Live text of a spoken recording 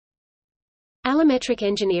Allometric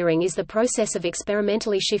engineering is the process of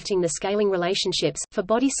experimentally shifting the scaling relationships, for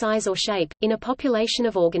body size or shape, in a population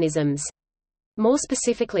of organisms. More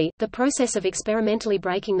specifically, the process of experimentally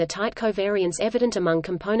breaking the tight covariance evident among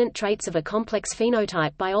component traits of a complex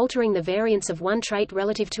phenotype by altering the variance of one trait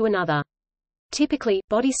relative to another. Typically,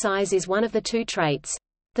 body size is one of the two traits.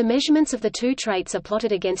 The measurements of the two traits are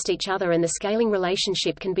plotted against each other and the scaling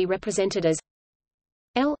relationship can be represented as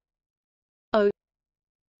L O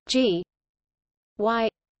G Y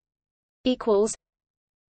equals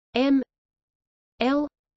M L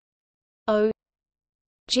O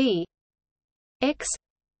G X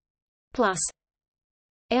plus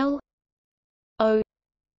L O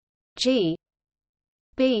G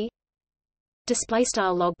B. Display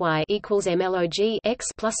style log y equals MLOG x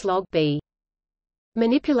plus log b.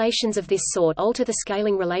 Manipulations of this sort alter the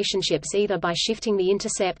scaling relationships either by shifting the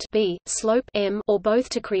intercept b, slope m, or both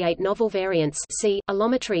to create novel variants. See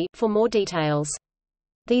allometry for more details.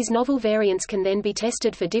 These novel variants can then be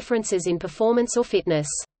tested for differences in performance or fitness.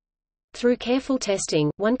 Through careful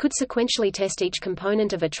testing, one could sequentially test each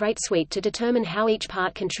component of a trait suite to determine how each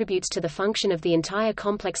part contributes to the function of the entire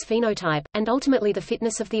complex phenotype, and ultimately the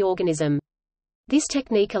fitness of the organism. This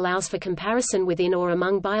technique allows for comparison within or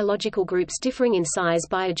among biological groups differing in size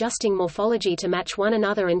by adjusting morphology to match one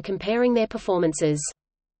another and comparing their performances.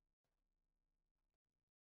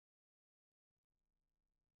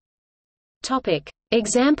 Topic: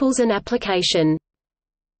 Examples and application.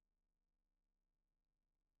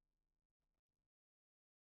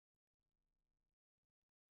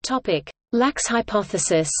 Topic: Lax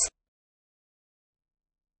hypothesis.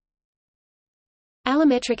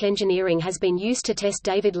 Allometric engineering has been used to test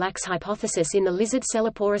David Lax's hypothesis in the lizard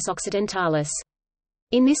Celeporus occidentalis.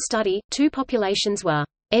 In this study, two populations were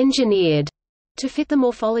engineered to fit the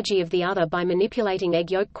morphology of the other by manipulating egg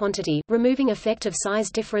yolk quantity, removing effect of size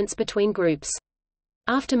difference between groups.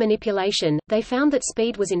 After manipulation, they found that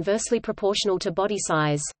speed was inversely proportional to body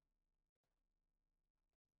size.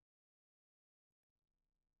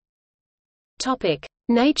 Topic: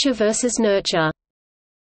 Nature versus nurture.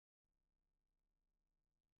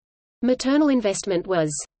 Maternal investment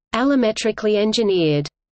was allometrically engineered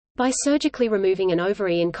by surgically removing an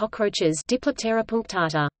ovary in cockroaches Diploptera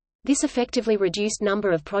punctata. This effectively reduced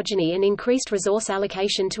number of progeny and increased resource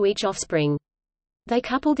allocation to each offspring. They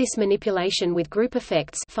coupled this manipulation with group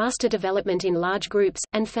effects, faster development in large groups,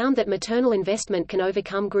 and found that maternal investment can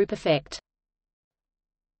overcome group effect.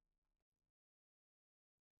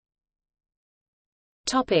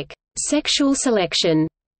 Topic: Sexual selection.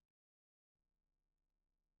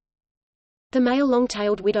 The male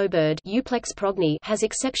long-tailed widowbird Euplex progni has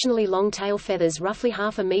exceptionally long tail feathers roughly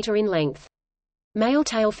half a meter in length. Male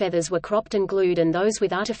tail feathers were cropped and glued and those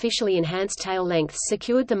with artificially enhanced tail lengths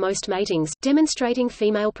secured the most matings, demonstrating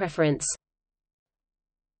female preference.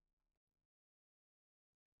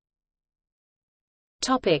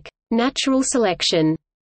 Topic: Natural selection.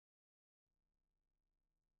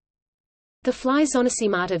 The fly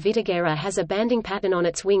Zonocimata vitigera has a banding pattern on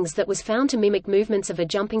its wings that was found to mimic movements of a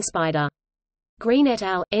jumping spider. Green et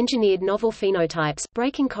al. Engineered novel phenotypes,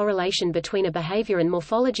 breaking correlation between a behavior and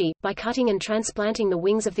morphology, by cutting and transplanting the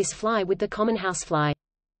wings of this fly with the common housefly.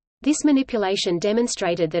 This manipulation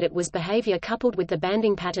demonstrated that it was behavior coupled with the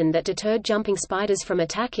banding pattern that deterred jumping spiders from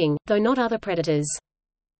attacking, though not other predators.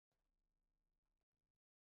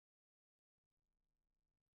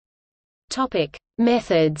 Topic: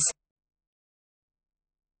 Methods.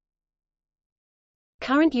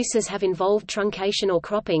 Current uses have involved truncation or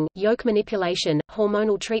cropping, yolk manipulation,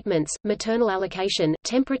 hormonal treatments, maternal allocation,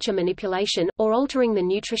 temperature manipulation, or altering the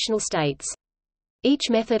nutritional states. Each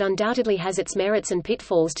method undoubtedly has its merits and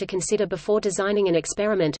pitfalls to consider before designing an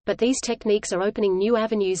experiment, but these techniques are opening new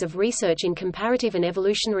avenues of research in comparative and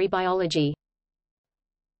evolutionary biology.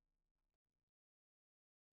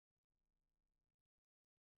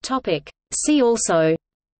 See also: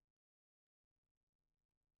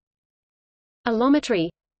 Allometry,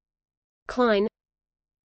 Klein,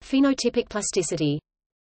 phenotypic plasticity.